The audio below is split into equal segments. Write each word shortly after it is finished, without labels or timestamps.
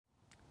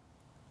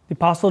The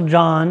Apostle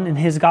John, in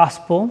his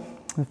Gospel,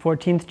 in the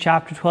 14th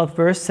chapter, 12th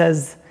verse,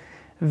 says,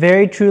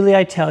 "Very truly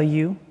I tell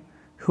you,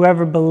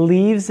 whoever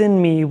believes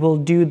in me will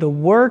do the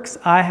works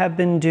I have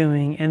been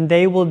doing, and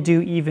they will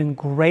do even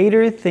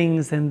greater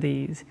things than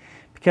these,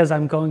 because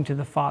I'm going to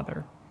the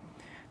Father."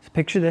 So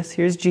picture this.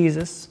 Here's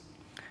Jesus,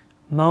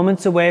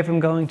 moments away from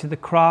going to the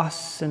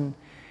cross, and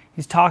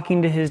he's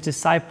talking to his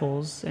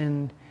disciples,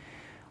 and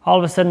all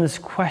of a sudden this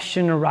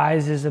question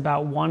arises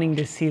about wanting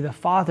to see the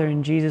Father,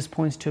 and Jesus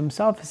points to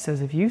himself and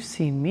says, "If you've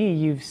seen me,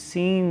 you've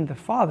seen the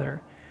Father."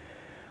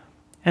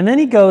 And then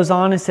he goes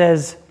on and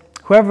says,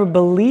 "Whoever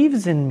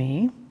believes in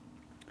me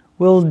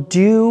will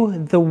do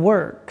the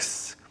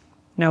works."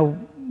 Now,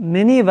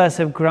 many of us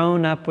have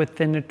grown up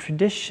within a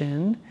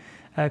tradition,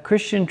 a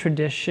Christian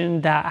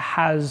tradition, that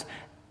has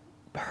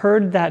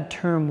heard that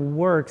term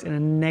works in a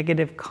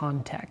negative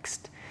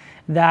context,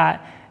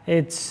 that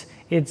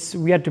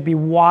we have to be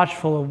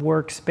watchful of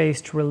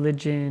works-based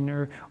religion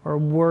or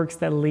works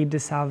that lead to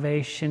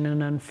salvation.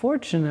 And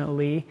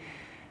unfortunately,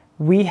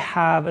 we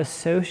have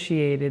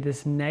associated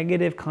this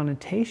negative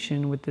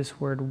connotation with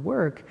this word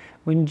work,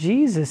 when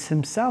Jesus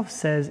himself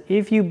says,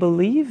 "If you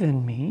believe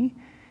in me,"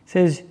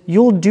 says,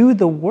 "you'll do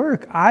the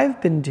work I've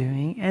been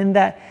doing, and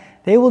that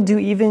they will do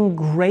even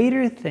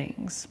greater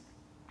things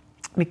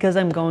because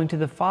I'm going to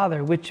the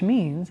Father," which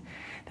means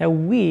that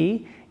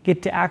we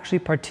get to actually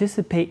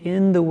participate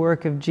in the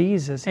work of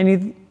Jesus. And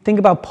you think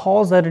about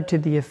Paul's letter to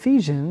the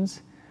Ephesians,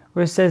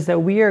 where it says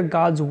that we are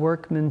God's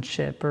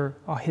workmanship, or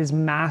his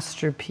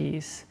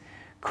masterpiece,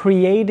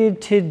 created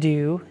to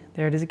do,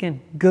 there it is again,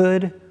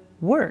 good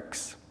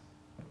works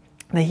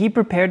that he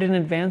prepared in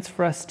advance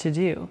for us to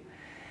do.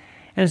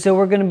 And so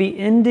we're going to be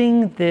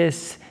ending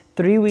this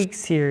 3-week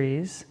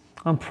series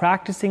on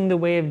practicing the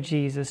way of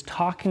Jesus,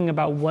 talking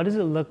about what does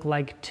it look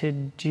like to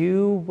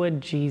do what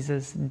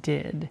Jesus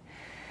did.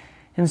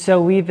 And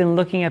so we've been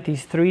looking at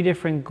these 3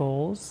 different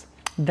goals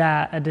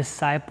that a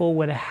disciple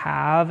would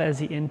have as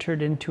he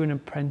entered into an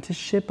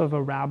apprenticeship of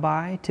a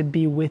rabbi, to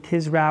be with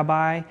his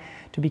rabbi,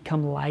 to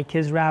become like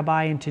his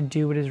rabbi, and to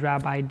do what his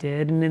rabbi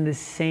did. And in the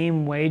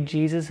same way,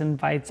 Jesus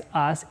invites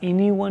us,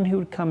 anyone who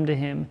would come to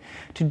him,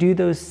 to do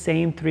those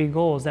same 3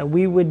 goals, that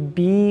we would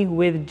be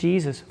with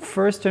Jesus.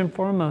 First and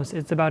foremost,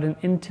 it's about an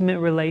intimate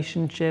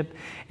relationship.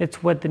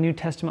 It's what the New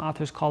Testament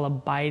authors call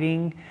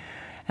abiding.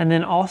 And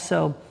then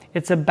also,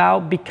 it's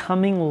about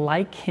becoming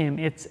like him.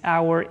 It's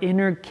our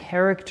inner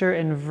character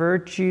and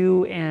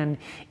virtue, and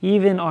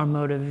even our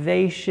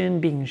motivation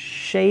being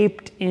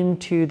shaped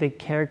into the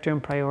character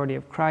and priority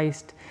of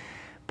Christ.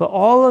 But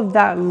all of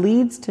that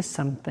leads to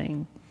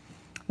something,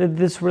 that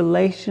this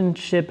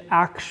relationship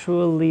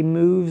actually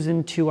moves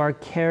into our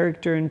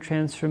character and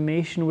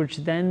transformation, which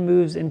then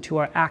moves into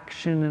our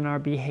action and our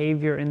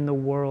behavior in the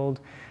world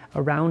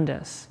around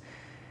us.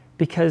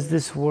 Because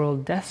this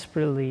world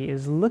desperately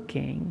is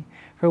looking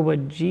for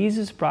what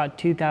Jesus brought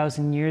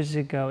 2,000 years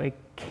ago. It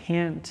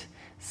can't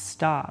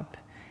stop.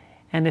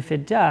 And if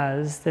it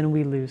does, then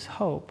we lose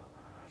hope.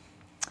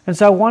 And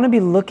so I want to be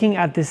looking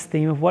at this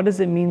theme of what does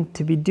it mean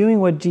to be doing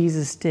what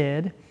Jesus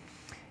did,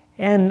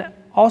 and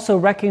also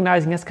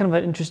recognizing that's kind of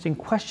an interesting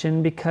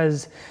question,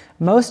 because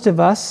most of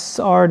us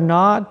are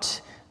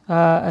not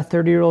a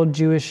 30-year-old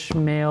Jewish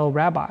male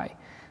rabbi.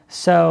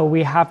 So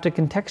we have to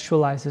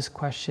contextualize this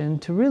question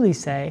to really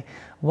say,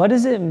 what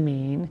does it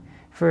mean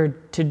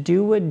to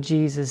do what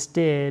Jesus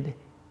did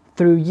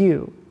through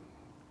you,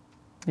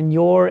 and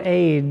your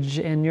age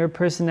and your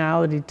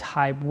personality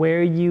type,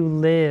 where you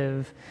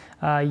live,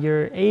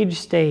 your age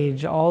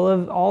stage, all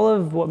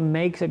of what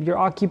makes up your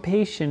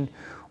occupation?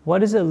 What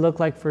does it look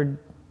like for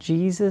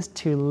Jesus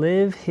to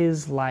live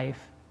his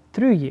life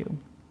through you?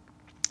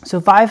 So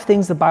 5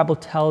 things the Bible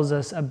tells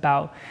us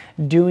about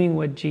doing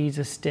what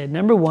Jesus did.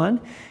 Number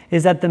 1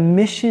 is that the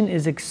mission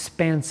is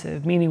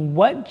expansive, meaning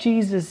what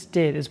Jesus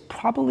did is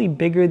probably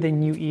bigger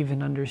than you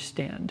even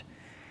understand.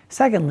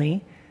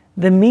 Secondly,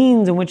 the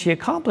means in which he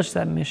accomplished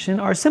that mission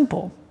are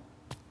simple.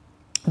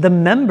 The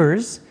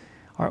members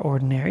are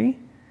ordinary.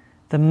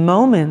 The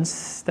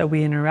moments that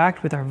we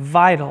interact with are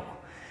vital,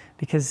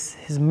 because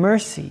his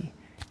mercy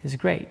is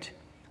great.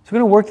 So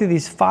we're going to work through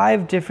these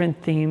 5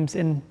 different themes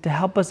and to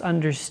help us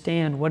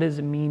understand what does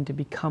it mean to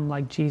become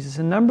like Jesus.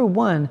 And number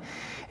 1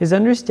 is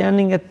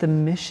understanding that the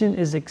mission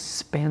is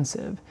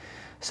expansive.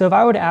 So if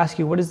I were to ask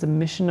you, what is the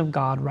mission of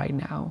God right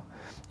now?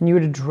 And you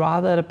were to draw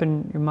that up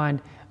in your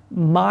mind,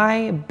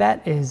 my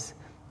bet is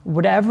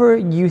whatever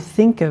you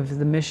think of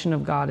the mission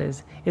of God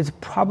is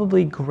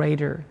probably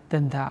greater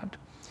than that.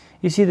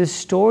 You see, the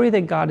story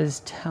that God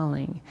is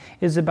telling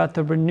is about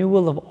the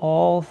renewal of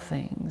all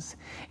things.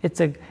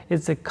 It's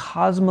a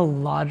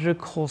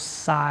cosmological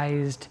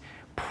sized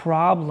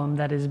problem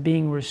that is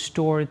being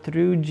restored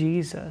through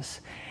Jesus.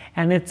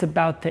 And it's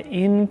about the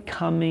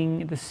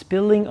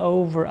spilling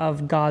over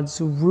of God's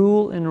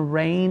rule and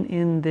reign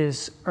in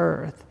this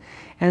earth.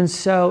 And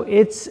so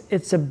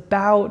it's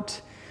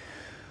about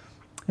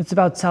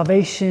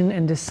salvation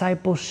and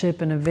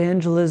discipleship and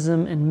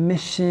evangelism and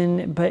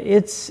mission, but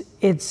it's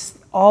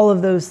all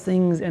of those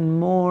things and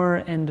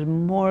more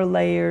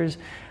layers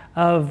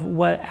of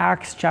what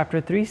Acts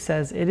chapter 3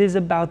 says. It is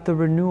about the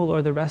renewal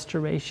or the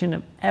restoration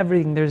of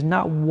everything. There's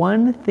not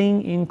one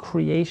thing in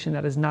creation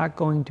that is not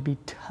going to be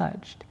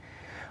touched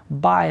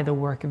by the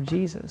work of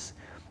Jesus.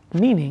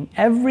 Meaning,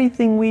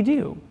 everything we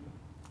do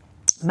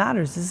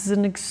matters. This is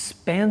an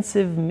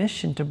expansive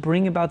mission to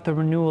bring about the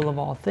renewal of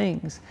all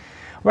things.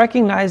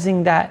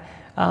 Recognizing that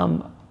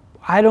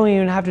I don't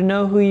even have to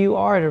know who you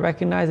are to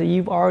recognize that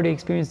you've already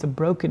experienced the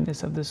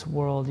brokenness of this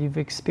world. You've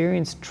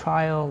experienced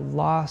trial,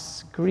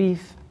 loss,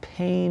 grief,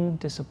 pain,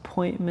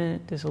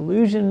 disappointment,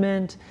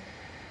 disillusionment,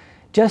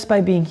 just by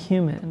being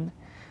human.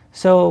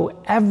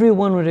 So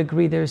everyone would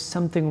agree there's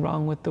something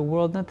wrong with the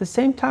world. And at the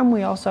same time,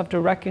 we also have to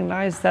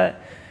recognize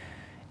that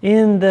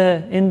in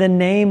the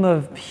name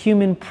of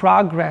human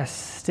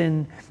progress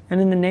and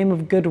in the name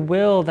of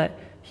goodwill, that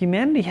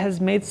humanity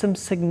has made some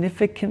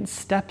significant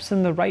steps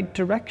in the right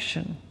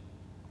direction.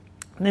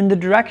 In the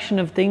direction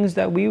of things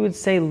that we would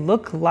say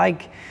look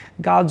like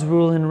God's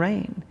rule and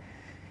reign.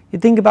 You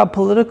think about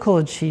political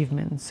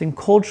achievements and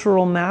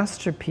cultural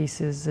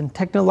masterpieces and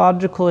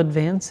technological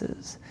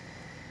advances.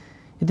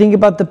 You think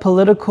about the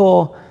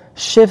political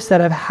shifts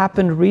that have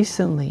happened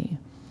recently.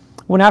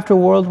 When after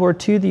World War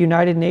II, the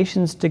United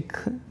Nations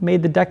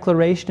made the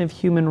Declaration of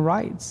Human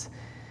Rights,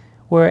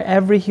 where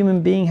every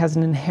human being has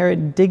an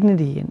inherent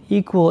dignity and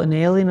equal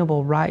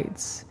inalienable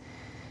rights.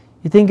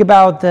 You think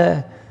about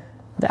the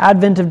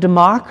advent of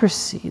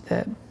democracy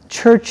that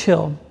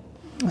Churchill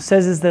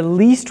says is the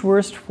least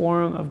worst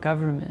form of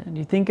government.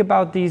 You think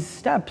about these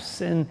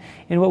steps in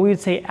what we would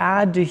say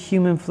add to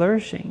human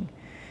flourishing.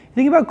 You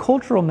think about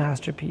cultural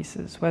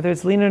masterpieces, whether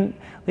it's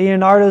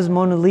Leonardo's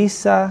Mona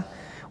Lisa,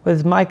 whether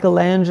it's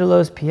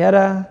Michelangelo's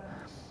Pieta,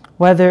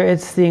 whether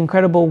it's the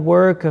incredible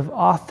work of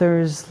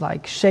authors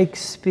like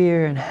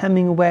Shakespeare and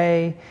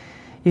Hemingway.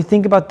 You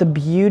think about the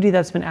beauty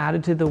that's been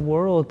added to the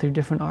world through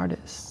different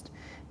artists.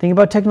 Think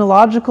about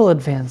technological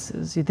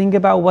advances. You think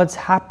about what's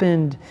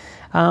happened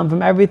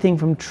from everything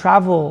from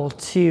travel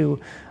to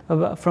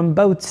from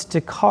boats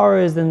to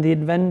cars and the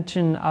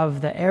invention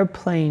of the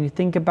airplane. You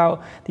think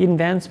about the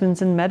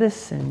advancements in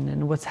medicine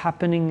and what's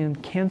happening in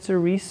cancer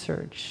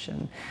research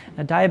and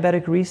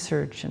diabetic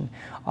research and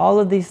all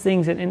of these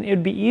things. And it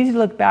would be easy to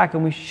look back,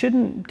 and we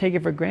shouldn't take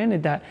it for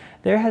granted that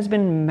there has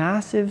been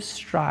massive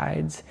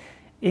strides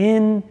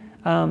in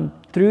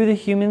through the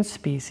human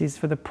species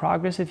for the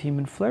progress of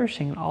human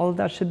flourishing, and all of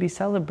that should be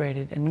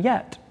celebrated. And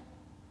yet,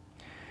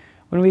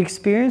 when we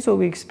experience what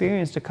we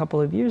experienced a couple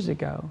of years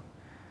ago,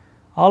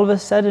 all of a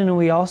sudden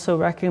we also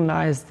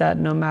recognize that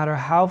no matter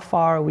how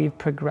far we've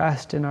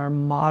progressed in our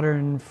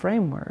modern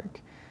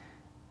framework,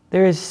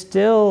 there is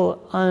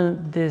still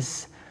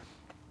this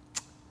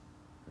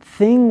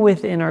thing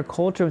within our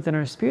culture, within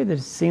our spirit, that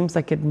it seems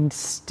like it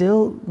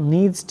still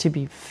needs to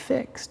be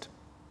fixed.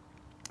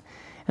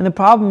 And the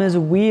problem is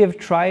we have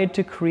tried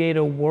to create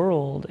a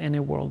world and a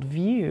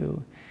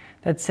worldview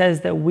that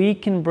says that we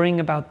can bring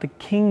about the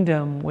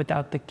kingdom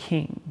without the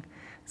king.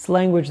 It's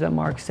language that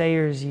Mark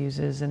Sayers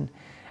uses, and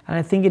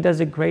I think it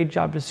does a great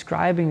job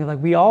describing it. Like,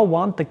 we all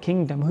want the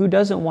kingdom. Who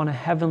doesn't want a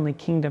heavenly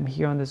kingdom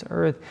here on this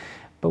earth?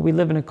 But we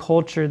live in a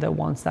culture that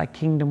wants that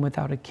kingdom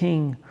without a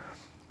king.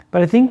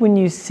 But I think when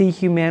you see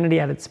humanity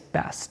at its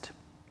best,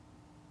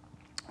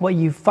 what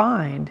you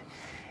find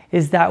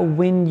is that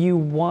when you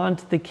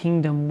want the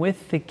kingdom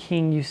with the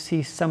king, you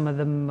see some of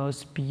the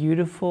most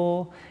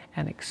beautiful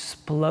and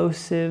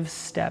explosive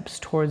steps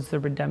towards the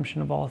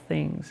redemption of all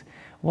things.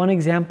 One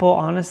example,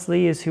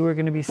 honestly, is who we're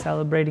going to be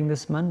celebrating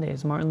this Monday,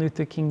 is Martin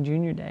Luther King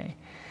Jr. Day.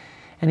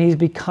 And he's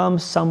become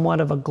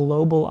somewhat of a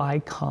global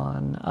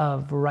icon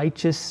of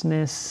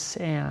righteousness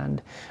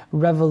and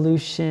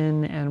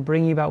revolution and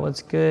bringing about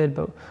what's good.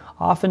 But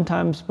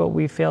oftentimes what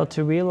we fail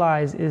to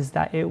realize is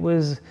that it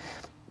was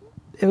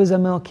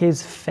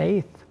MLK's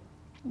faith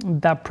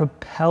that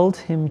propelled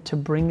him to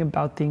bring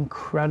about the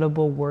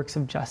incredible works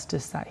of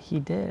justice that he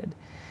did.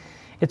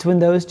 It's when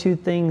those two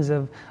things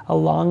of a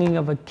longing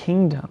of a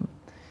kingdom,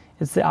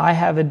 it's the I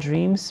have a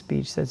dream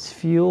speech that's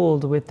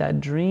fueled with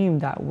that dream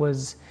that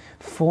was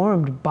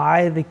formed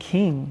by the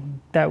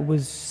king, that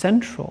was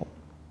central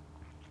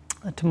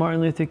to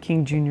Martin Luther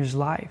King Jr.'s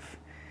life.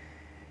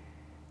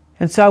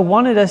 And so I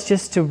wanted us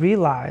just to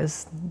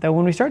realize that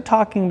when we start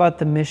talking about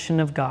the mission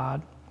of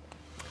God,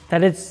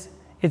 that it's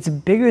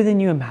bigger than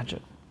you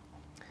imagine.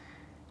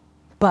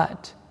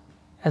 But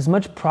as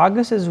much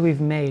progress as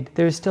we've made,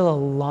 there's still a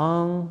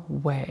long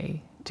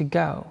way to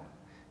go.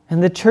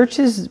 And the church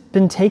has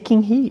been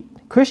taking heed.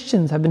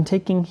 Christians have been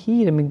taking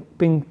heed and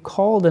been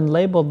called and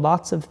labeled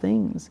lots of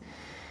things.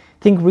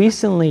 I think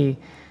recently,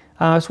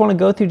 I just want to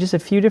go through just a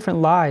few different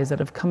lies that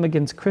have come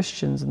against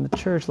Christians in the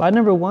church. Lie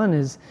number one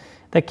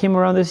that came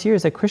around this year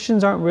is that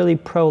Christians aren't really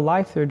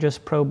pro-life, they're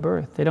just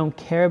pro-birth. They don't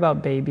care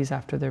about babies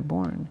after they're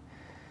born.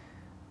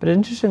 But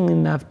interestingly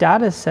enough,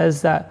 data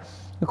says that,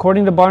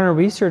 according to Barna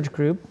Research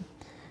Group,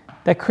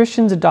 that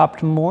Christians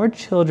adopt more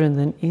children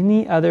than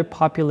any other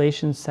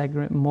population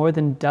segment, more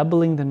than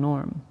doubling the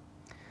norm.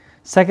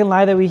 Second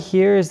lie that we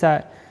hear is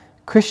that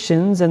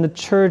Christians and the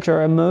church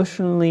are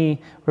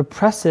emotionally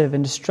repressive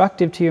and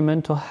destructive to your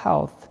mental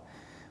health.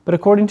 But But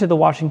according to the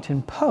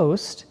Washington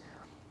Post,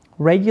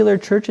 regular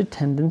church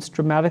attendance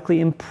dramatically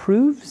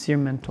improves your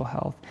mental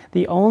health.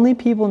 The only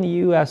people in the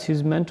U.S.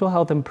 whose mental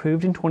health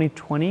improved in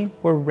 2020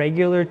 were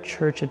regular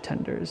church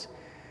attenders.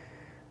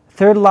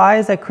 Third lie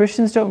is that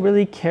Christians don't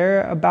really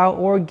care about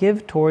or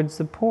give towards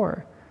the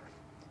poor.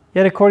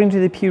 Yet according to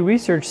the Pew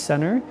Research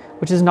Center,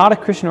 which is not a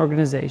Christian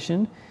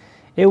organization,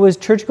 it was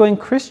church-going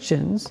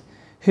Christians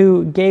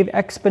who gave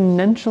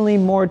exponentially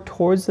more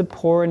towards the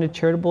poor and to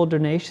charitable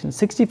donations,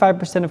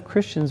 65% of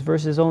Christians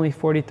versus only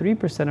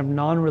 43% of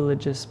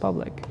non-religious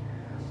public.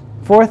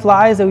 Fourth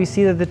lie is that we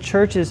see that the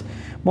church is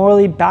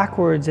morally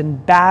backwards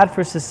and bad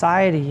for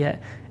society,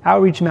 yet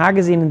Outreach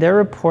Magazine in their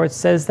report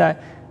says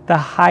that the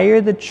higher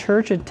the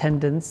church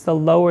attendance, the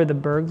lower the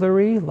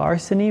burglary,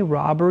 larceny,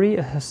 robbery,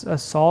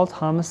 assault,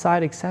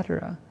 homicide,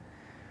 etc.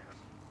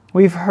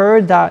 We've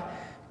heard that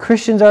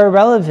Christians are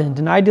irrelevant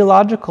and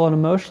ideological and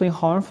emotionally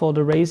harmful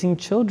to raising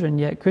children,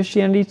 yet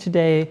Christianity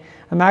Today,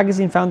 a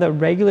magazine, found that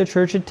regular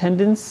church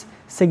attendance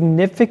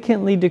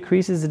significantly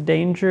decreases the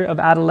danger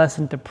of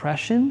adolescent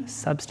depression,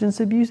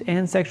 substance abuse,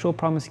 and sexual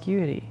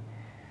promiscuity.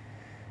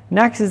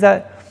 Next is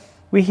that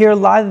we hear a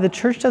lot that the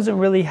church doesn't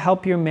really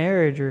help your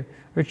marriage or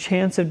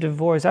chance of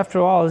divorce. After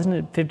all, isn't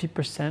it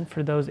 50%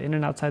 for those in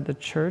and outside the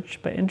church?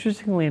 But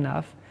interestingly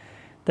enough,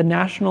 the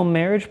National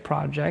Marriage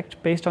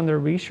Project, based on their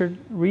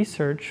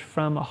research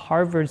from a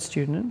Harvard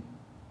student,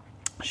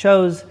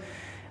 shows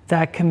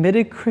that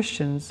committed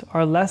Christians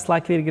are less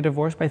likely to get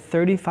divorced by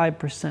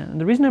 35%. And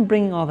the reason I'm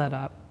bringing all that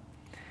up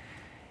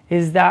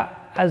is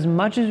that as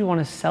much as we want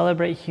to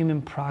celebrate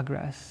human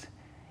progress,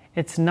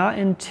 it's not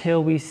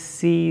until we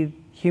see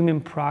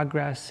human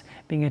progress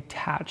being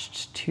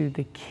attached to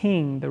the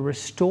King, the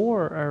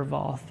restorer of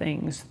all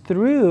things,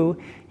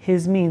 through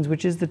his means,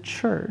 which is the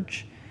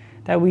church,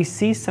 that we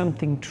see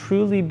something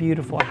truly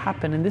beautiful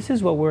happen. And this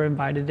is what we're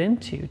invited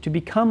into. To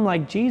become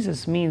like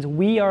Jesus means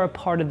we are a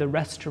part of the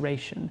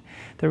restoration,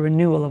 the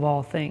renewal of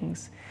all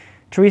things.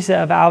 Teresa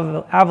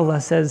of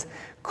Avila says,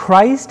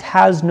 Christ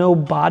has no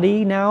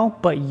body now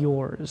but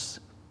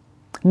yours,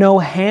 no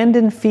hand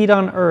and feet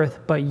on earth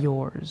but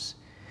yours.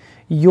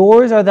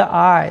 Yours are the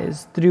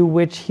eyes through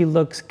which he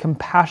looks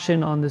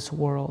compassion on this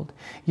world.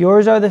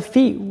 Yours are the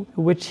feet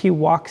which he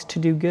walks to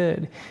do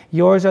good.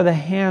 Yours are the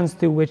hands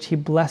through which he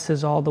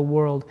blesses all the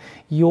world.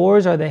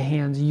 Yours are the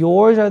hands,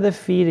 yours are the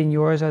feet, and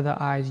yours are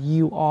the eyes.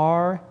 You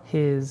are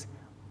his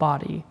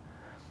body.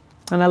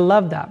 And I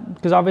love that,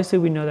 because obviously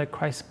we know that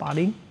Christ's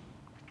body,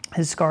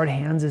 his scarred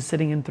hands, is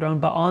sitting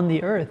enthroned, but on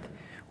the earth,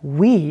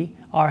 we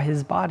are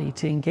his body,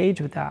 to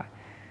engage with that.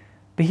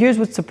 But here's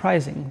what's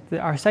surprising.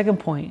 Our second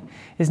point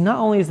is not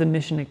only is the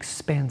mission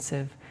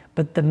expansive,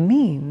 but the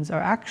means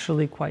are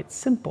actually quite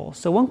simple.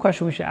 So one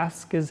question we should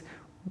ask is,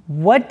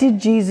 what did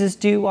Jesus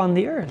do on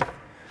the earth?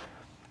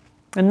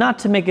 And not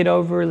to make it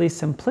overly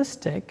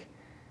simplistic,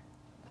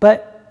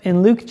 but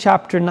in Luke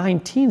chapter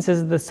 19 it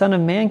says that the Son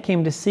of Man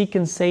came to seek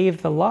and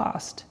save the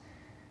lost.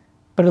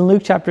 But in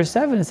Luke chapter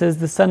 7 it says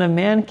the Son of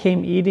Man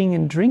came eating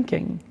and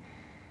drinking.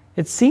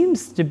 It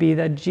seems to be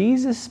that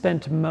Jesus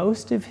spent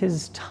most of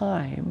his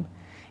time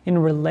in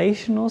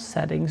relational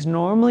settings,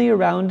 normally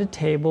around a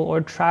table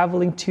or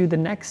traveling to the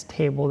next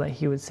table that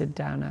he would sit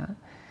down at,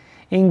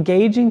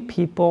 engaging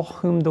people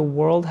whom the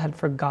world had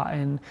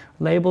forgotten,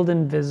 labeled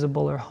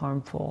invisible or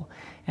harmful.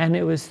 And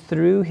it was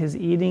through his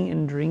eating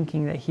and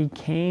drinking that he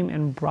came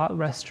and brought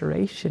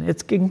restoration.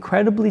 It's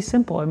incredibly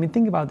simple. I mean,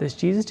 think about this.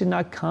 Jesus did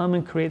not come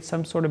and create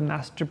some sort of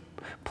master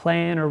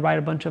plan or write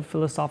a bunch of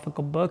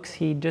philosophical books.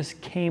 He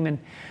just came and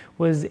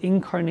was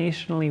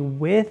incarnationally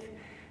with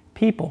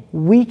people.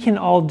 We can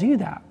all do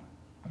that.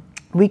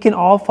 We can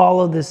all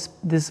follow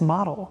this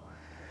model.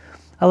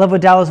 I love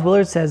what Dallas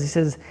Willard says. He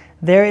says,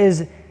 there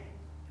is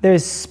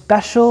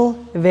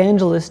special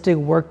evangelistic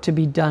work to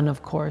be done,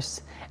 of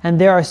course, and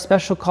there are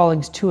special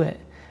callings to it.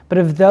 But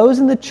if those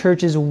in the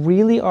churches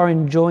really are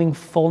enjoying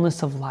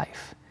fullness of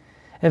life,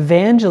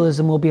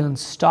 evangelism will be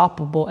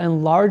unstoppable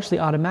and largely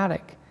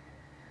automatic.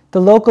 The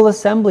local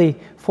assembly,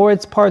 for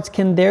its parts,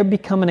 can there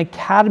become an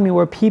academy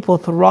where people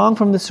throng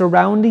from the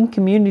surrounding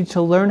community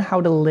to learn how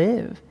to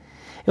live.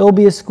 It will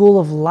be a school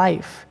of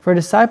life, for a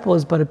disciple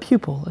is but a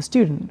pupil, a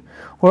student,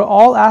 where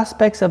all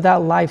aspects of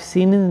that life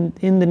seen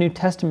in the New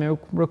Testament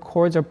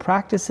records are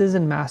practices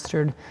and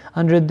mastered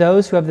under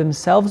those who have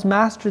themselves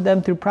mastered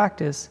them through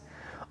practice.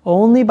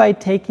 Only by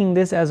taking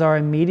this as our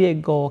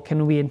immediate goal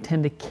can we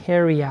intend to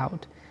carry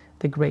out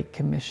the Great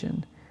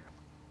Commission.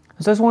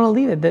 So I just want to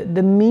leave it.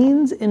 The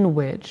means in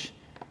which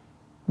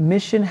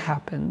mission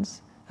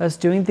happens, us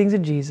doing things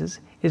of Jesus,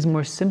 is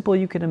more simple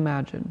you can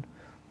imagine.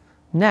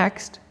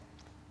 Next,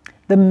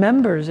 the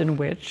members in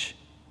which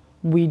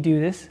we do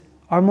this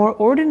are more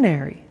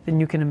ordinary than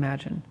you can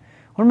imagine.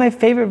 One of my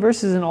favorite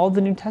verses in all the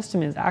New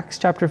Testament is Acts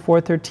chapter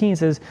 4:13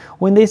 says,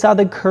 when they saw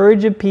the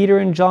courage of Peter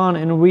and John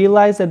and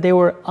realized that they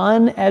were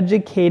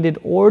uneducated,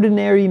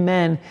 ordinary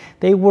men,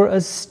 they were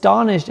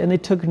astonished and they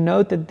took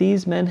note that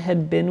these men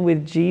had been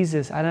with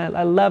Jesus. And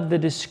I love the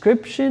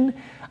description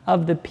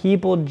of the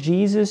people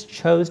Jesus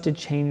chose to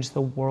change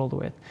the world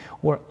with.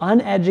 Were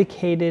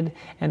uneducated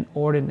and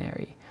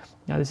ordinary.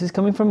 Now, this is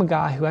coming from a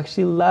guy who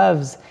actually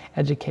loves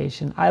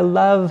education. I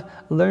love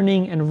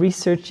learning and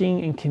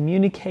researching and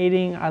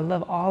communicating. I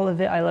love all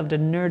of it. I love to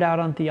nerd out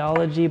on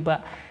theology,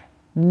 but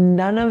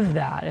none of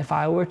that, if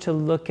I were to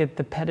look at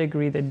the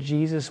pedigree that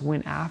Jesus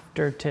went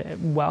after to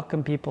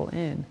welcome people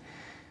in,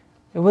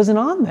 it wasn't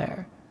on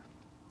there.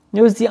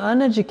 It was the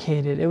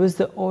uneducated. It was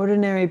the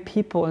ordinary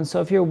people. And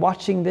so if you're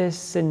watching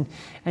this and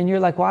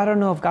you're like, well, I don't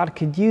know if God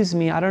could use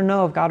me. I don't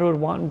know if God would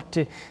want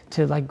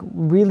to like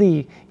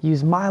really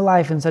use my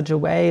life in such a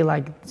way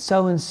like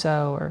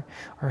so-and-so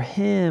or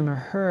him or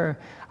her.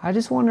 I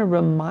just want to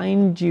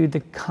remind you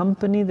the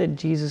company that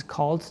Jesus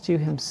called to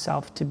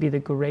himself to be the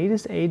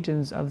greatest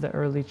agents of the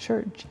early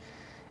church.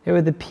 It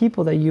were the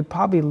people that you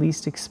probably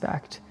least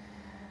expect.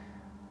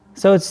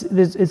 So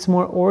it's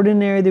more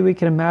ordinary than we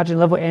can imagine.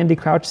 I love what Andy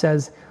Crouch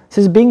says. He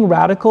says being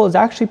radical is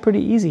actually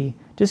pretty easy.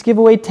 Just give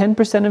away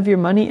 10% of your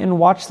money and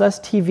watch less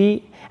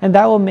TV, and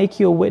that will make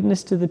you a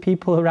witness to the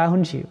people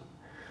around you.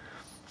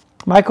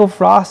 Michael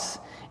Frost,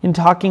 in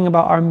talking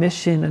about our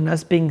mission and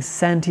us being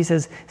sent, he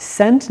says,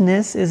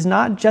 sentness is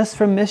not just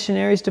for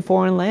missionaries to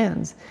foreign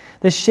lands.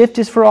 The shift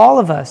is for all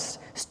of us,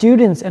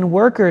 students and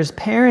workers,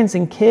 parents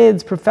and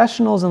kids,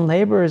 professionals and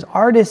laborers,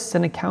 artists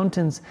and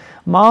accountants,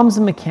 moms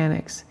and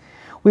mechanics.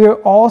 We are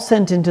all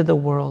sent into the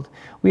world.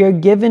 We are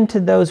given to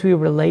those we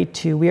relate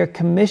to. We are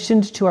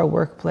commissioned to our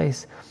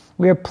workplace.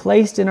 We are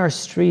placed in our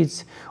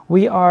streets.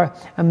 When our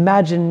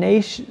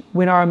imaginations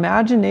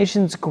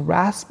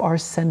grasp our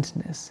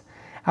sentness,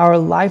 our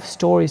life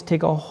stories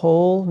take a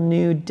whole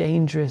new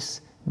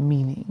dangerous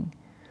meaning.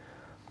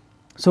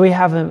 So we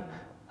have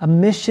a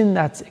mission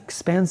that's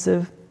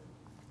expansive.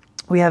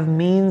 We have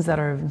means that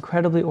are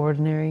incredibly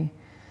ordinary.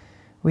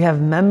 We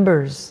have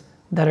members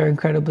that are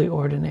incredibly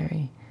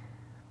ordinary.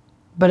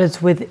 But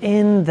it's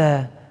within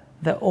the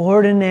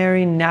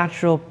ordinary,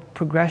 natural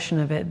progression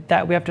of it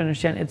that we have to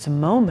understand its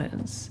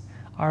moments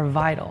are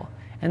vital.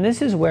 And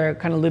this is where,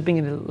 kind of looping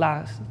into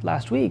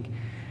last week,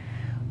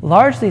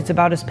 largely it's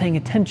about us paying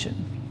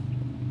attention.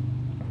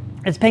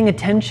 It's paying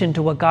attention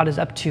to what God is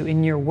up to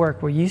in your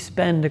work, where you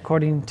spend,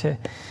 according to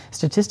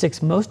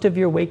statistics, most of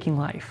your waking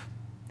life.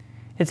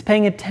 It's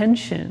paying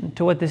attention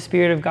to what the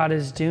Spirit of God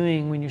is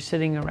doing when you're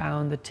sitting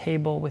around the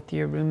table with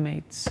your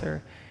roommates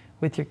or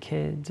with your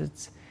kids.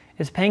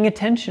 It's paying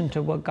attention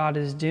to what God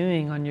is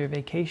doing on your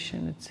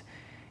vacation.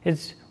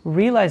 It's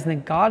realizing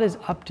that God is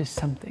up to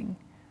something.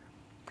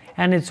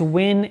 And it's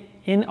when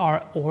in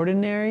our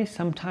ordinary,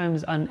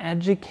 sometimes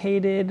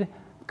uneducated,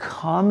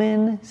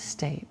 common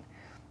state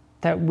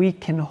that we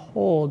can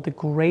hold the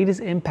greatest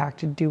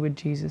impact to do what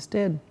Jesus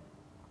did.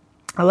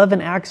 I love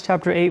in Acts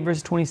chapter 8,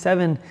 verse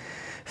 27,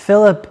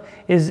 Philip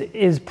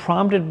is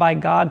prompted by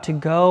God to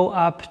go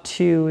up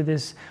to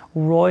this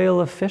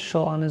royal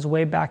official on his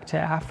way back to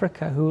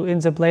Africa, who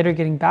ends up later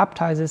getting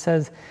baptized. It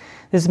says,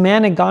 this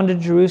man had gone to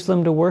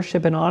Jerusalem to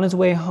worship, and on his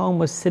way home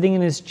was sitting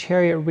in his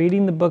chariot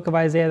reading the book of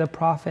Isaiah the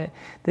prophet.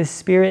 The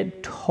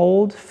Spirit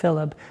told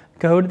Philip,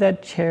 go to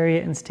that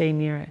chariot and stay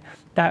near it.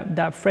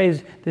 That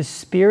phrase, the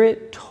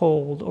Spirit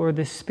told or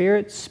the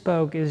Spirit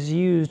spoke, is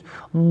used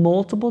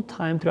multiple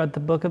times throughout the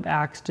book of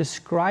Acts,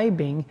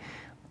 describing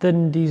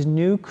these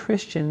new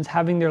Christians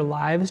having their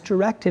lives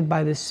directed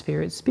by the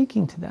Spirit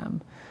speaking to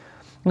them.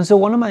 And so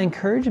one of my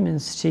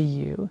encouragements to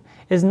you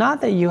is not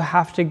that you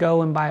have to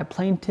go and buy a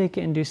plane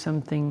ticket and do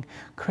something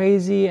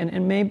crazy,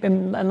 and maybe,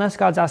 unless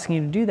God's asking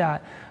you to do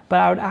that, but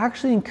I would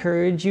actually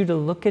encourage you to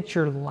look at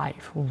your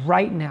life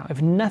right now.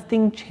 If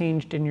nothing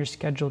changed in your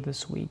schedule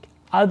this week,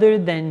 other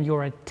than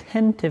your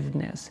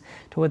attentiveness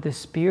to what the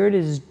Spirit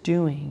is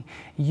doing,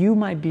 you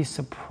might be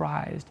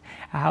surprised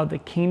at how the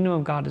kingdom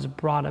of God is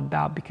brought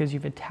about because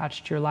you've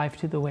attached your life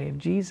to the way of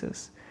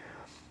Jesus.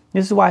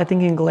 This is why I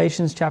think in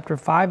Galatians chapter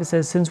 5 it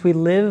says, since we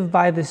live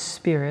by the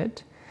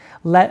Spirit,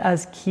 let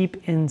us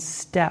keep in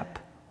step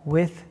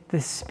with the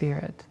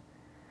Spirit.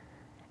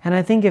 And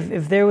I think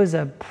if there was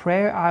a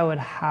prayer I would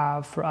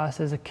have for us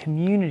as a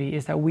community,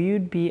 is that we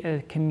would be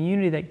a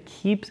community that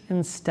keeps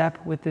in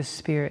step with the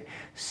Spirit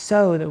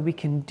so that we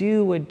can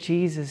do what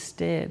Jesus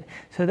did,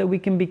 so that we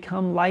can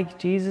become like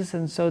Jesus,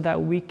 and so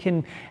that we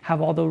can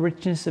have all the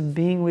richness of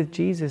being with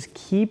Jesus.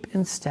 Keep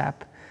in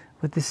step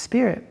with the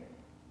Spirit.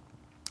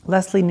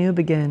 Leslie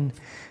Newbegin,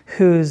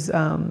 who's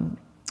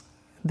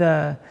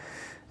the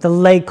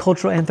lay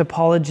cultural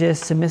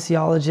anthropologist and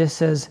missiologist,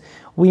 says,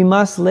 we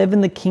must live in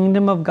the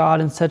kingdom of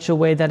God in such a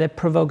way that it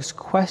provokes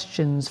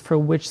questions for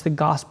which the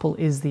gospel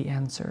is the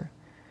answer.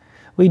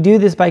 We do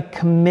this by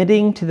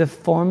committing to the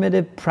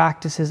formative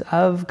practices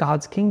of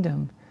God's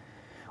kingdom,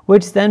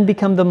 which then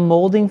become the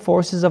molding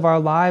forces of our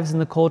lives and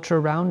the culture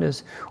around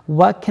us.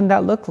 What can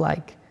that look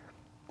like?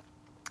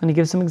 And he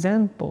gives some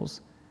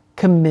examples.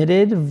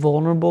 Committed,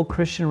 vulnerable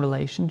Christian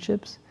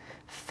relationships,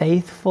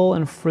 faithful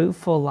and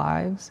fruitful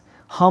lives,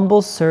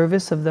 humble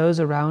service of those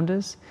around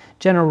us,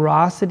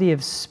 generosity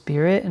of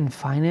spirit and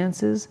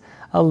finances,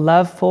 a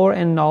love for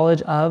and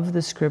knowledge of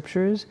the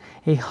Scriptures,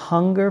 a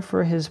hunger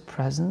for His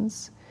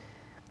presence.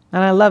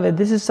 And I love it.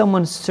 This is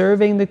someone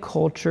serving the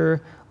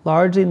culture,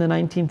 largely in the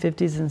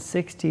 1950s and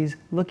 60s,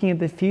 looking at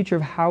the future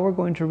of how we're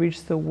going to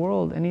reach the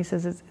world. And he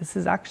says this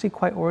is actually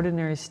quite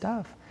ordinary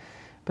stuff,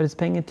 but it's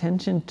paying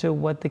attention to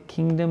what the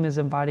kingdom is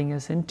inviting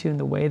us into in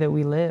the way that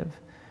we live.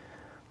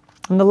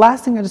 And the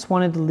last thing I just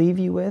wanted to leave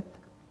you with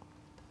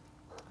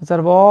is out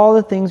of all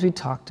the things we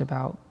talked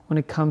about when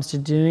it comes to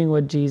doing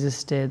what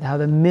Jesus did, how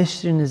the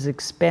mission is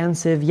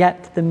expansive,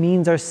 yet the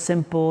means are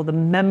simple, the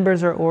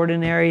members are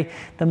ordinary,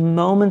 the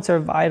moments are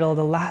vital.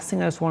 The last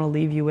thing I just want to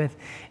leave you with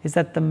is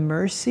that the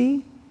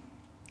mercy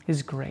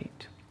is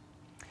great.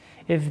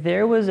 If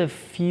there was a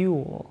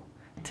fuel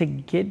to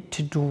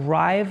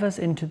drive us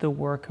into the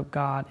work of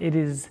God, it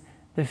is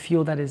the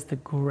fuel that is the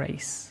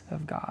grace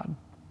of God.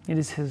 It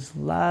is His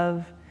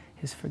love,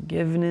 His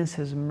forgiveness,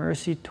 His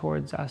mercy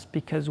towards us,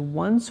 because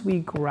once we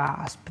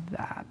grasp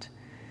that,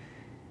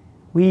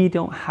 we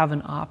don't have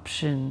an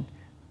option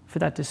for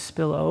that to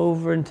spill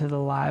over into the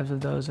lives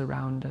of those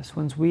around us.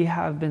 Once we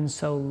have been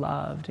so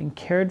loved and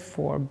cared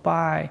for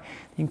by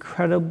the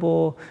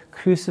incredible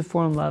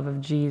cruciform love of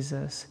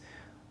Jesus,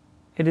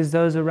 it is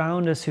those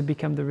around us who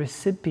become the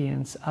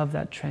recipients of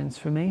that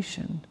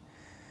transformation.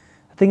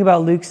 Think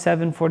about Luke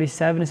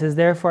 7:47. It says,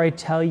 "Therefore I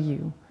tell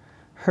you,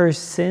 her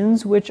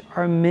sins which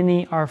are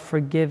many are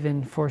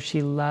forgiven, for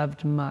she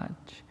loved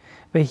much.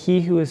 But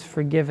he who is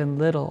forgiven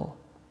little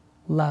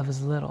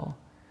loves little."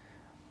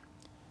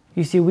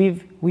 You see,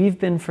 we've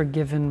been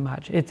forgiven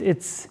much. It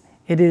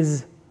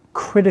is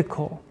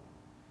critical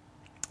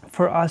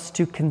for us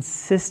to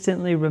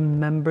consistently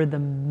remember the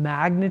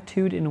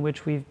magnitude in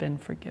which we've been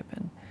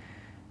forgiven,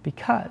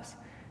 because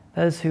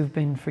those who've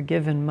been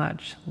forgiven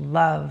much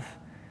love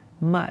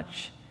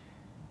much.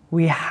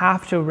 We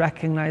have to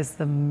recognize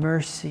the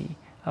mercy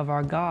of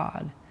our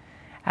God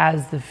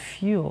as the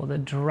fuel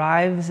that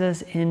drives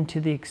us into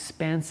the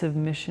expansive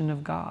mission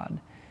of God.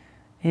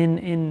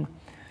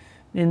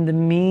 In the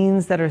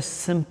means that are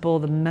simple,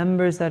 the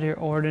members that are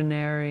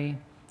ordinary,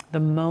 the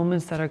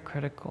moments that are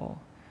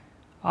critical.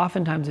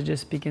 Oftentimes it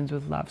just begins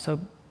with love. So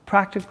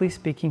practically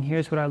speaking,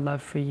 here's what I'd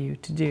love for you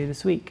to do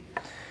this week.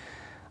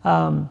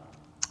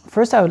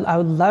 First, I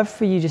would love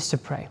for you just to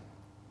pray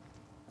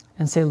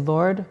and say,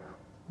 Lord,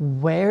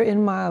 where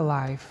in my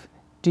life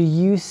do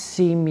you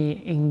see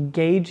me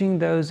engaging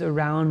those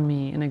around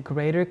me in a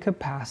greater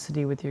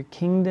capacity with your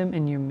kingdom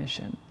and your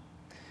mission?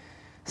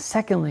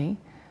 Secondly,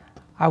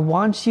 I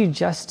want you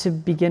just to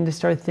begin to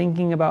start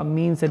thinking about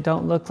means that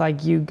don't look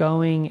like you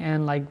going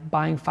and like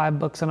buying 5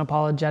 books on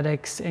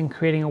apologetics and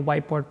creating a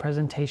whiteboard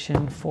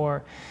presentation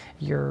for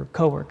your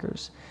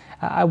coworkers.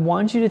 I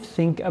want you to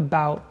think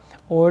about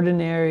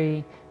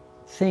ordinary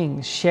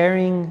things,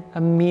 sharing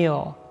a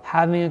meal,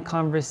 having a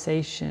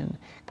conversation,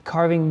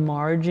 carving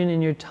margin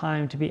in your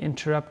time to be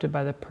interrupted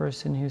by the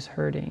person who's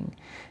hurting.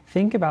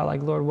 Think about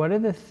like, Lord, what are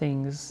the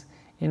things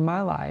in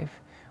my life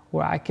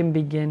where I can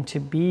begin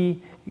to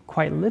be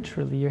quite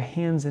literally your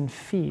hands and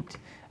feet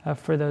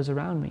for those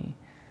around me.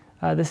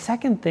 The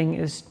second thing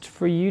is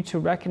for you to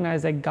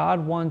recognize that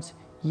God wants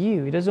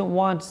you. He doesn't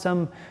want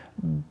some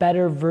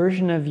better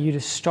version of you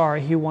to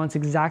start. He wants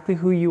exactly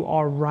who you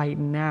are right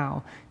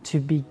now to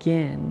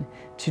begin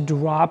to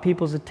draw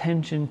people's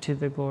attention to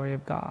the glory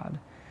of God.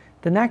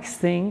 The next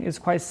thing is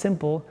quite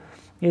simple.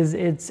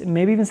 It's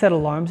maybe even set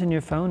alarms in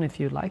your phone if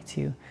you'd like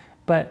to,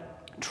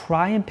 but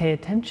try and pay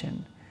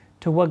attention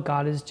to what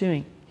God is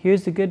doing.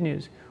 Here's the good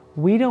news.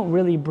 We don't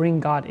really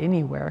bring God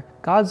anywhere.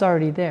 God's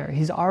already there.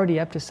 He's already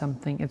up to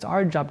something. It's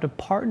our job to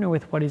partner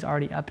with what He's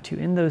already up to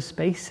in those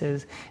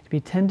spaces, to be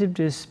attentive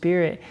to His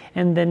Spirit,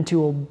 and then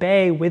to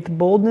obey with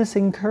boldness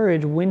and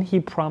courage when He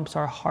prompts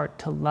our heart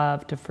to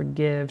love, to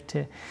forgive,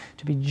 to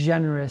be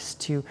generous,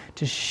 to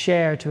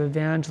share, to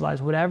evangelize,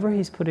 whatever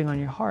He's putting on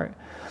your heart.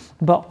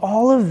 But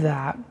all of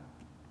that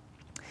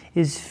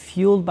is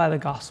fueled by the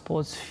gospel.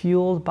 It's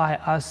fueled by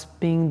us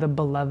being the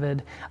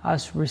beloved,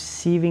 us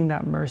receiving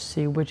that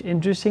mercy, which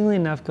interestingly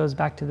enough goes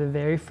back to the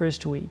very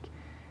first week.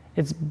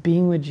 It's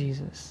being with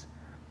Jesus.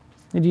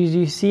 Do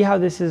you see how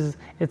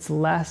it's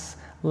less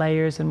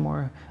layers and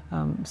more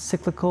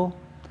cyclical?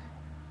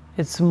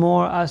 It's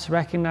more us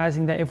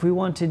recognizing that if we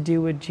want to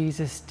do what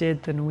Jesus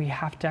did, then we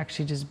have to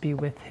actually just be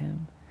with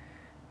Him,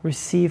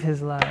 receive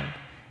His love.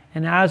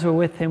 And as we're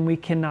with Him, we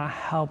cannot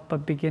help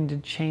but begin to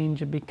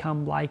change and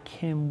become like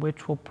Him,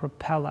 which will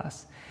propel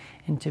us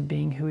into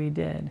being who He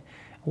did.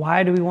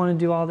 Why do we want to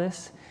do all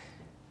this?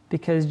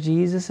 Because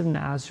Jesus of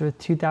Nazareth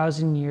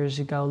 2,000 years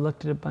ago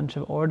looked at a bunch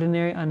of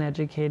ordinary,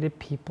 uneducated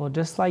people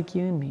just like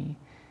you and me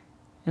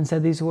and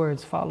said these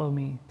words, "Follow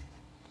me."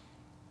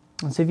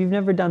 And so if you've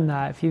never done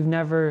that, if you've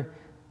never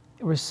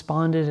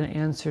responded and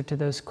answered to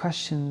those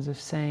questions of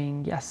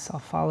saying, "Yes, I'll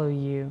follow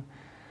you,"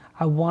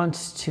 I want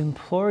to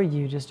implore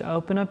you just to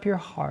open up your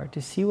heart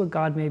to see what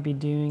God may be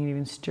doing and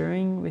even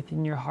stirring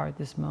within your heart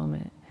this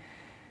moment.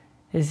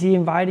 Is He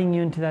inviting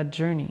you into that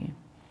journey?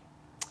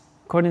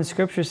 According to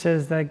Scripture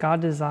says that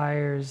God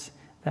desires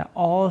that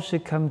all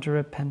should come to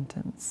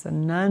repentance, that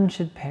none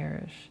should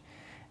perish,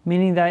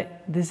 meaning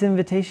that this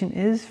invitation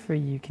is for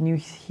you. Can you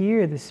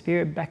hear the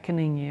Spirit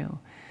beckoning you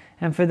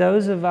And for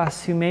those of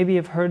us who maybe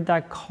have heard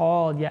that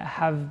call yet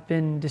have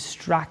been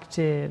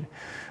distracted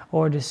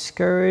or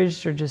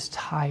discouraged or just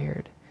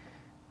tired,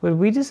 would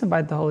we just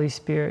invite the Holy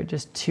Spirit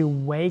just to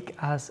wake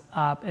us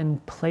up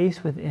and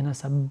place within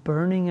us a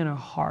burning in our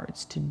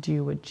hearts to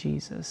do what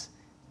Jesus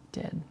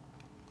did?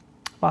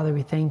 Father,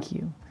 we thank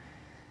you.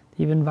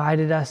 You've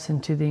invited us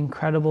into the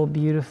incredible,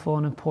 beautiful,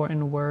 and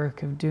important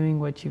work of doing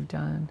what you've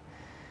done.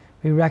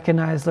 We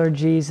recognize, Lord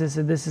Jesus,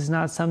 that this is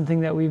not something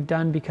that we've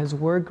done because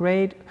we're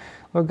great,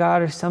 Lord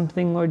God, or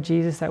something, Lord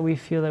Jesus, that we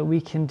feel that we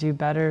can do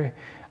better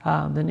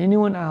than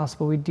anyone else,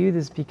 but we do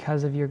this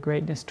because of your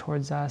greatness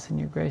towards us and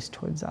your grace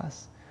towards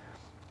us.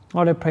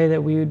 Lord, I pray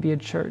that we would be a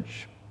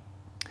church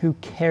who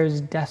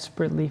cares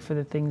desperately for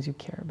the things you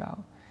care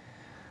about.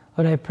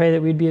 Lord, I pray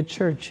that we'd be a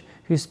church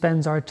who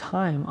spends our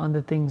time on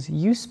the things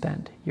you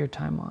spend your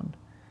time on.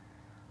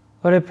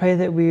 Lord, I pray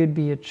that we would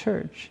be a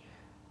church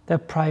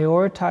that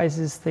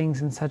prioritizes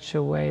things in such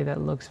a way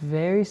that looks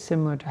very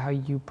similar to how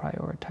you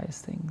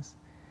prioritize things.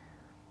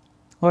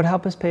 Lord,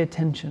 help us pay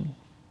attention.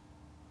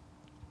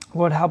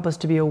 Lord, help us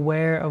to be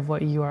aware of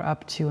what you are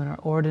up to in our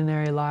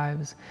ordinary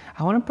lives.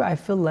 I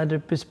feel led to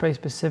just pray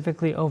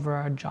specifically over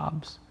our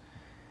jobs.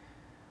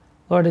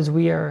 Lord, as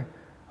we are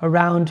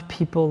around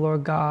people,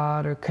 Lord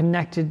God, or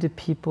connected to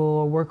people,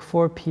 or work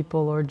for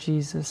people, Lord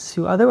Jesus,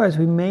 who otherwise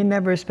we may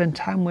never spend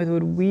time with,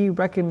 would we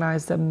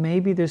recognize that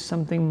maybe there's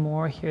something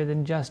more here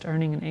than just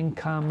earning an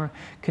income or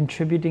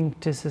contributing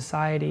to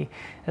society,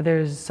 that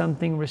there's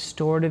something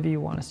restorative you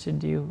want us to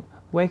do.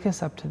 Wake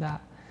us up to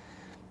that.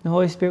 The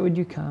Holy Spirit, would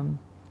you come?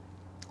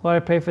 Lord,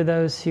 I pray for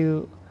those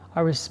who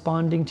are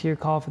responding to your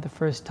call for the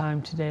first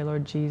time today,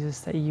 Lord Jesus,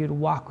 that you'd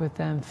walk with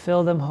them,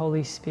 fill them,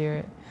 Holy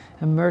Spirit,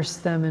 immerse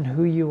them in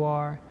who you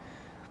are.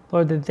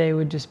 Lord, that they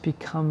would just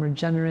become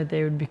regenerate,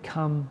 they would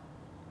become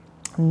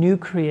new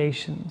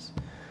creations.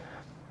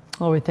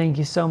 Lord, we thank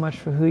you so much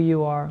for who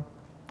you are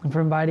and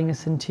for inviting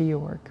us into your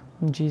work.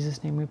 In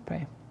Jesus' name we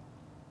pray.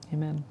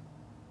 Amen.